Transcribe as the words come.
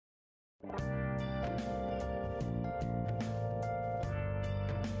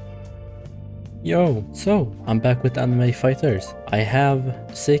Yo, so I'm back with anime fighters. I have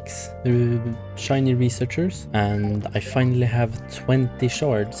 6 shiny researchers and I finally have 20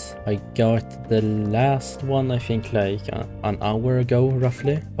 shards. I got the last one I think like an hour ago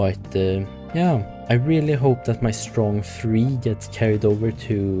roughly, but yeah, I really hope that my strong 3 gets carried over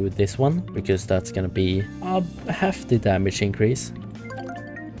to this one, because that's gonna be a hefty damage increase.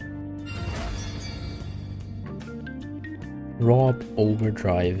 Rob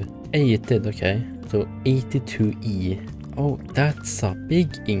overdrive. 80, okay, so 82E. Oh, that's a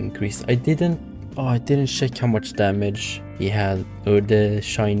big increase. I didn't check how much damage he had, or the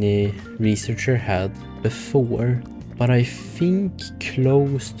shiny researcher had before, but I think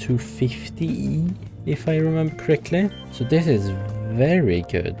close to 50E if I remember correctly. So this is very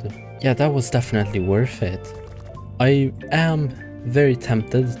good. Yeah, that was definitely worth it. I am very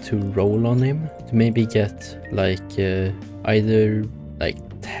tempted to roll on him to maybe get like either like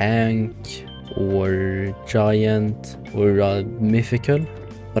tank or giant or mythical,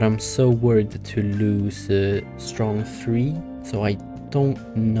 but I'm so worried to lose strong 3, so I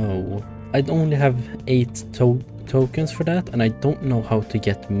don't know. I only have 8 tokens for that, and I don't know how to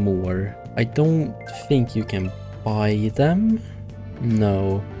get more. I don't think you can buy them.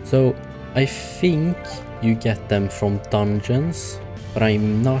 No, so I think you get them from dungeons, but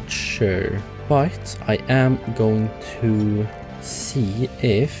I'm not sure. But I am going to see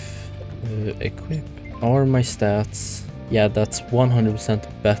if equip are my stats. Yeah, that's 100%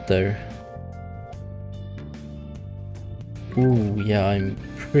 better. Ooh, yeah, I'm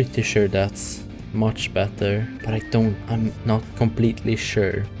pretty sure that's much better, but I'm not completely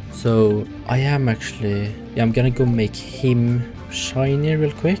sure. So I am actually, yeah, I'm gonna go make him shiny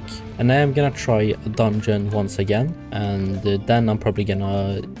real quick, and I am gonna try a dungeon once again, and then I'm probably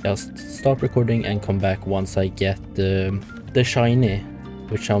gonna just stop recording and come back once I get the shiny,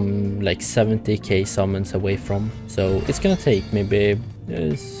 which I'm like 70k summons away from. So it's gonna take maybe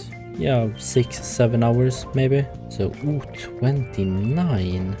yeah, 6-7 hours maybe. So ooh,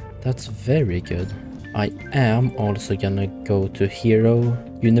 29, that's very good. I am also gonna go to Hero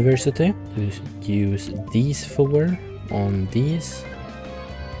University to use these 4 on these.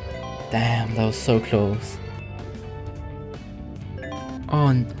 Damn, that was so close.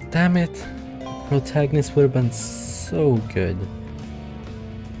 Oh, damn it. Protagonist would have been so good.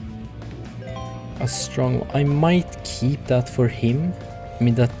 A strong, I might keep that for him. I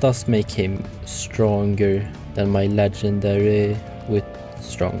mean, that does make him stronger than my legendary with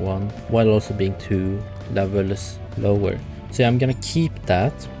strong 1, while also being 2 levels lower. So yeah, I'm gonna keep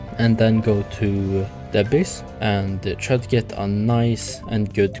that and then go to the Abyss and try to get a nice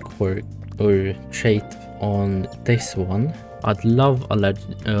and good quirk or trait on this one. I'd love a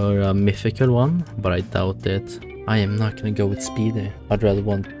legend or a mythical one, but I doubt it. I am not gonna go with speedy. I'd rather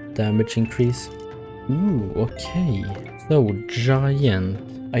want damage increase. Ooh, okay. So giant.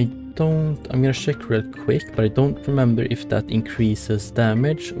 I'm gonna check real quick, but I don't remember if that increases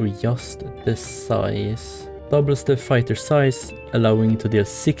damage or just the size. Doubles the fighter size, allowing to deal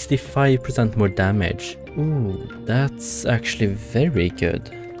 65% more damage. Ooh, that's actually very good.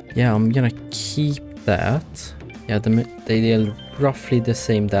 Yeah, I'm gonna keep that. Yeah, they deal roughly the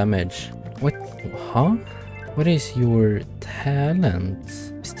same damage. What? Huh? What is your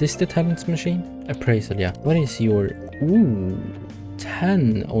talents? Is this the talents machine? Appraisal, yeah. What is your... Ooh,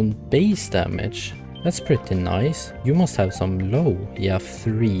 10 on base damage. That's pretty nice. You must have some low. Yeah,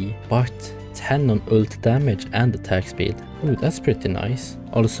 3. But 10 on ult damage and attack speed. Ooh, that's pretty nice.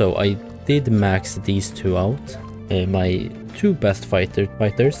 Also, I did max these 2 out. My 2 best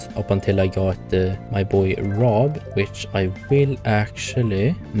fighters up until I got my boy Rob, which I will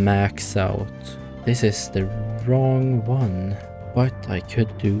actually max out. This is the wrong one, but I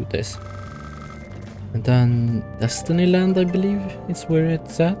could do this. And then Destiny Land, I believe is where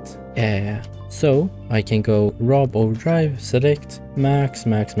it's at. Yeah. So I can go Rob overdrive, select max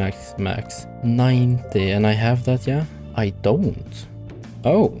 90, and I have that. Yeah, I don't.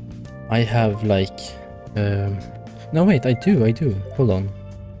 Oh, I have like no wait, I do. Hold on.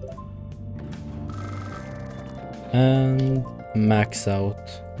 And max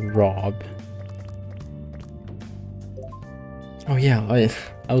out Rob. Oh yeah,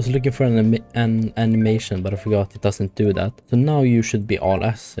 I was looking for an animation, but I forgot it doesn't do that. So now you should be all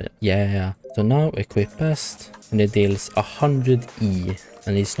S. Yeah. So now equip best, and it deals 100E,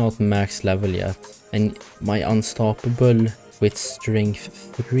 and it's not max level yet. And my unstoppable with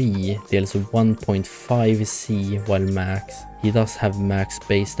strength 3 deals 1.5C while max. He does have max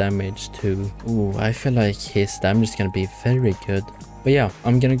base damage too. Ooh, I feel like his damage is gonna be very good. But yeah,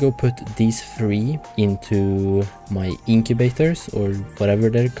 I'm gonna go put these 3 into my incubators or whatever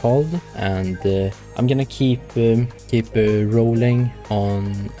they're called, and I'm gonna keep rolling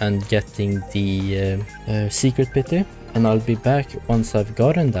on and getting the secret pity, and I'll be back once I've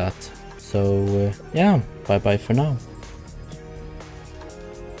gotten that. So yeah, bye bye for now.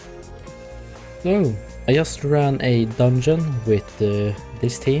 So I just ran a dungeon with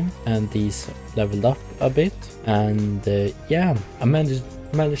this team, and these leveled up a bit, and yeah, I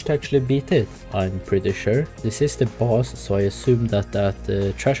managed to actually beat it, I'm pretty sure. This is the boss, so I assume that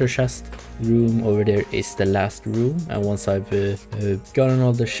treasure chest room over there is the last room, and once I've gotten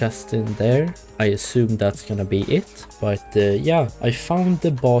all the chests in there, I assume that's gonna be it. But yeah, I found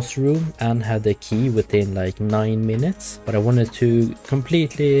the boss room and had the key within like 9 minutes, but I wanted to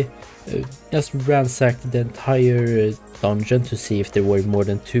completely just ransack the entire dungeon to see if there were more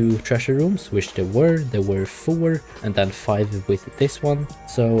than 2 treasure rooms, which there were 4, and then 5 with this one.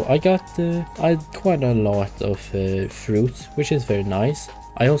 So I got quite a lot of fruits, which is very nice.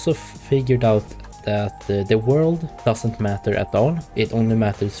 I also figured out that the world doesn't matter at all. It only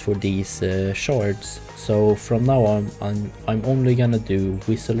matters for these shards. So from now on, I'm only gonna do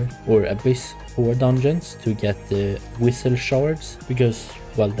whistle or abyss 4 dungeons to get the whistle shards, because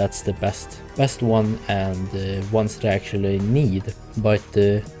well, that's the best one and ones that I actually need. But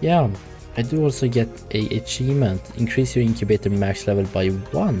yeah, I do also get a achievement, increase your incubator max level by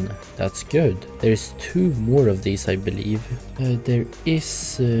 1. That's good. There's 2 more of these, I believe. There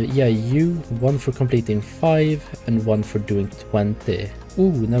is yeah, one for completing 5 and 1 for doing 20.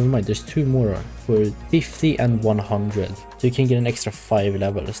 Ooh, never mind, there's 2 more for 50 and 100. So you can get an extra 5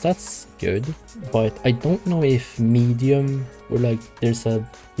 levels. That's good. But I don't know if medium or like there's a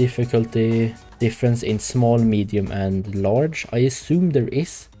difficulty difference in small, medium and large. I assume there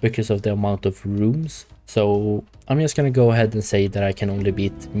is because of the amount of rooms. So I'm just gonna go ahead and say that I can only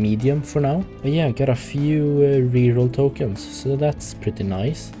beat medium for now. But yeah, got a few reroll tokens, so that's pretty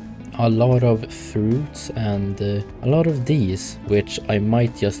nice. A lot of fruits and a lot of these, which I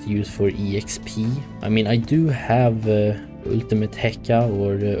might just use for EXP. I mean, I do have Ultimate Heka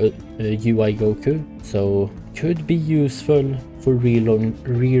or UI Goku, so could be useful for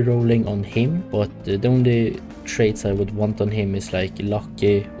rerolling on him, but the only traits I would want on him is like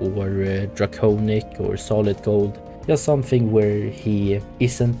Lucky or Draconic or Solid Gold. Just something where he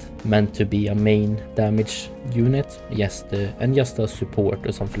isn't meant to be a main damage unit, and just a support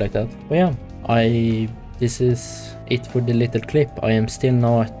or something like that. But yeah, this is it for the little clip. I am still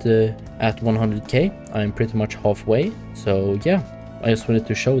not at 100k. I'm pretty much halfway. So yeah, I just wanted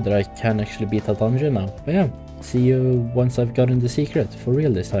to show that I can actually beat a dungeon now. But yeah, see you once I've gotten the secret for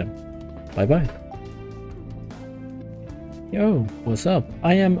real this time. Bye bye. Yo, what's up?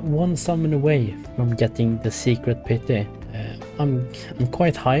 I am 1 summon away from getting the secret pity. I'm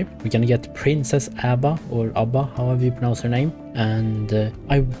quite hyped. We're gonna get Princess Abba, or Abba, however you pronounce her name. And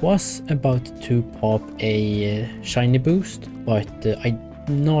I was about to pop a shiny boost, but I'm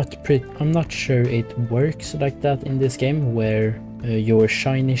not sure it works like that in this game, where your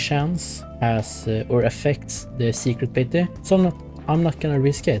shiny chance has or affects the secret pity. So I'm not gonna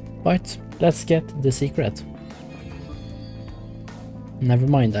risk it. But let's get the secret. Never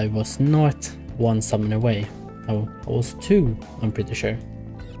mind, I was not 1 summon away. I was 2, I'm pretty sure.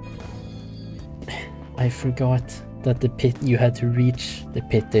 I forgot that the pit, you had to reach the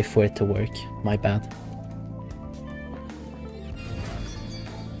pity for it to work. My bad.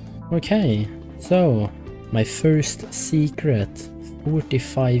 Okay, so my first secret,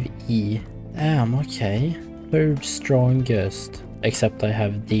 45E. Damn, okay. 3rd strongest. Except I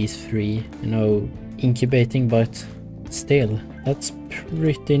have these 3, you know, incubating, but still, that's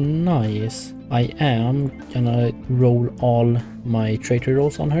pretty nice. I am gonna roll all my traitor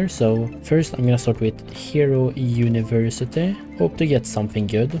rolls on her. So first I'm gonna start with Hero University. Hope to get something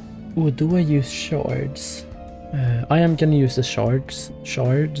good. Oh, do I use shards? I am gonna use the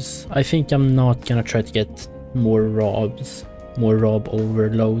shards. I think I'm not gonna try to get more robs, more rob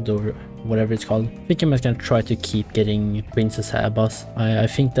overload or whatever it's called. I think I'm just gonna try to keep getting Princess Abbas. I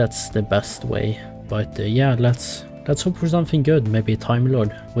think that's the best way. But yeah, let's hope for something good. Maybe Time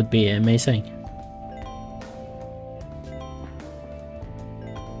Lord would be amazing.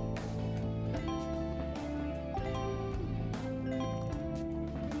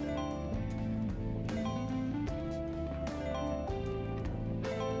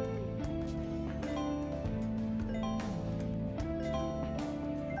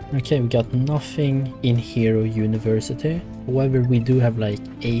 Okay, we got nothing in Hero University. However, we do have like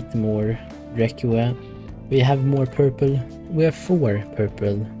 8 more Requiem. We have more purple. We have 4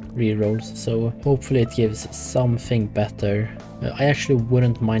 purple rerolls, so hopefully it gives something better. I actually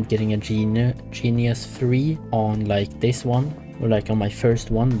wouldn't mind getting a Genius 3 on like this one, or like on my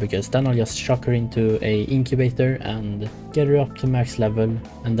first one, because then I'll just chuck her into a incubator and get her up to max level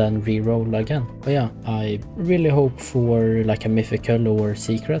and then reroll again. But yeah, I really hope for like a mythical or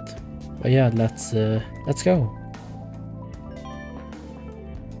secret. But yeah, let's go.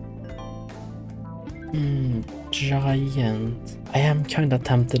 Giant. I am kinda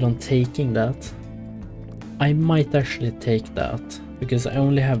tempted on taking that. I might actually take that, because I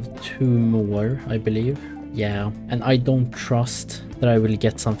only have 2 more, I believe. Yeah, and I don't trust that I will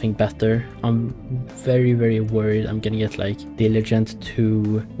get something better. I'm very, very worried I'm gonna get like Diligent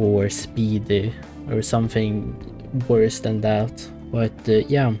 2 or Speedy or something worse than that. But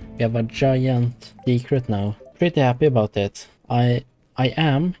yeah, we have a giant secret now. Pretty happy about it. I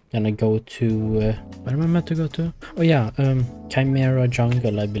am gonna go to where am I meant to go to? Oh yeah, Chimera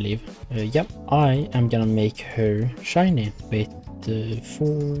Jungle, I believe. Yep, I am gonna make her shiny with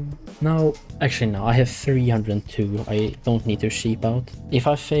 4. Now, actually no, I have 302. I don't need to sheep out. If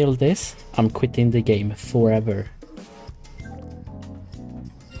I fail this, I'm quitting the game forever.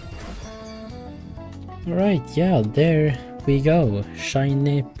 Alright, yeah, there we go.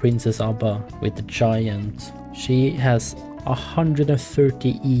 Shiny Princess Abba with the giant. She has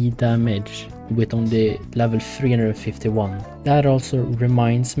 130 E damage with only level 351. That also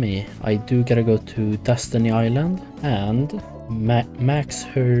reminds me, I do gotta go to Destiny Island and max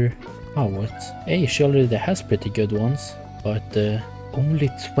her. Oh, what? Hey, she already has pretty good ones, but only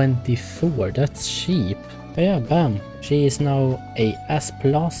 24. That's cheap. But yeah, bam. She is now a S+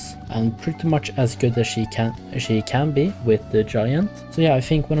 and pretty much as good as she can be with the giant. So yeah, I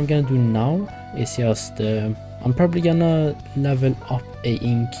think what I'm gonna do now is just I'm probably gonna level up a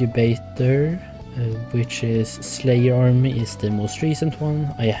incubator, which is Slayer Army is the most recent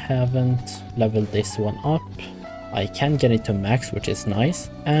one. I haven't leveled this one up. I can get it to max, which is nice.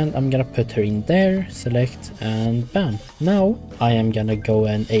 And I'm gonna put her in there, select, and bam. Now I am gonna go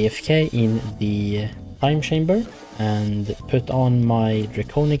and AFK in the time chamber and put on my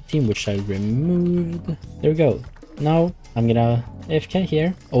Draconic team, which I removed. There we go. Now I'm gonna AFK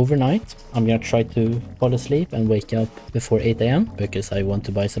here overnight. I'm gonna try to fall asleep and wake up before 8 AM because I want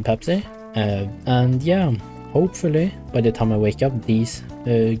to buy some Pepsi. And yeah, hopefully by the time I wake up, these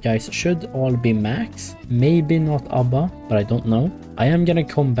guys should all be max. Maybe not Abba, but I don't know. I am gonna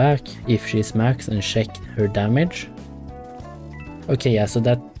come back if she's max and check her damage. Okay, yeah, so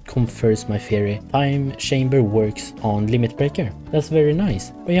that confirms my theory. Time chamber works on limit breaker. That's very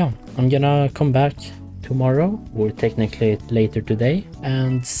nice. But yeah, I'm gonna come back tomorrow, or technically later today,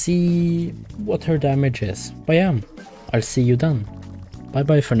 and see what her damage is. But yeah, I'll see you then. Bye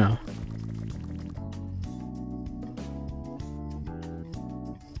bye for now.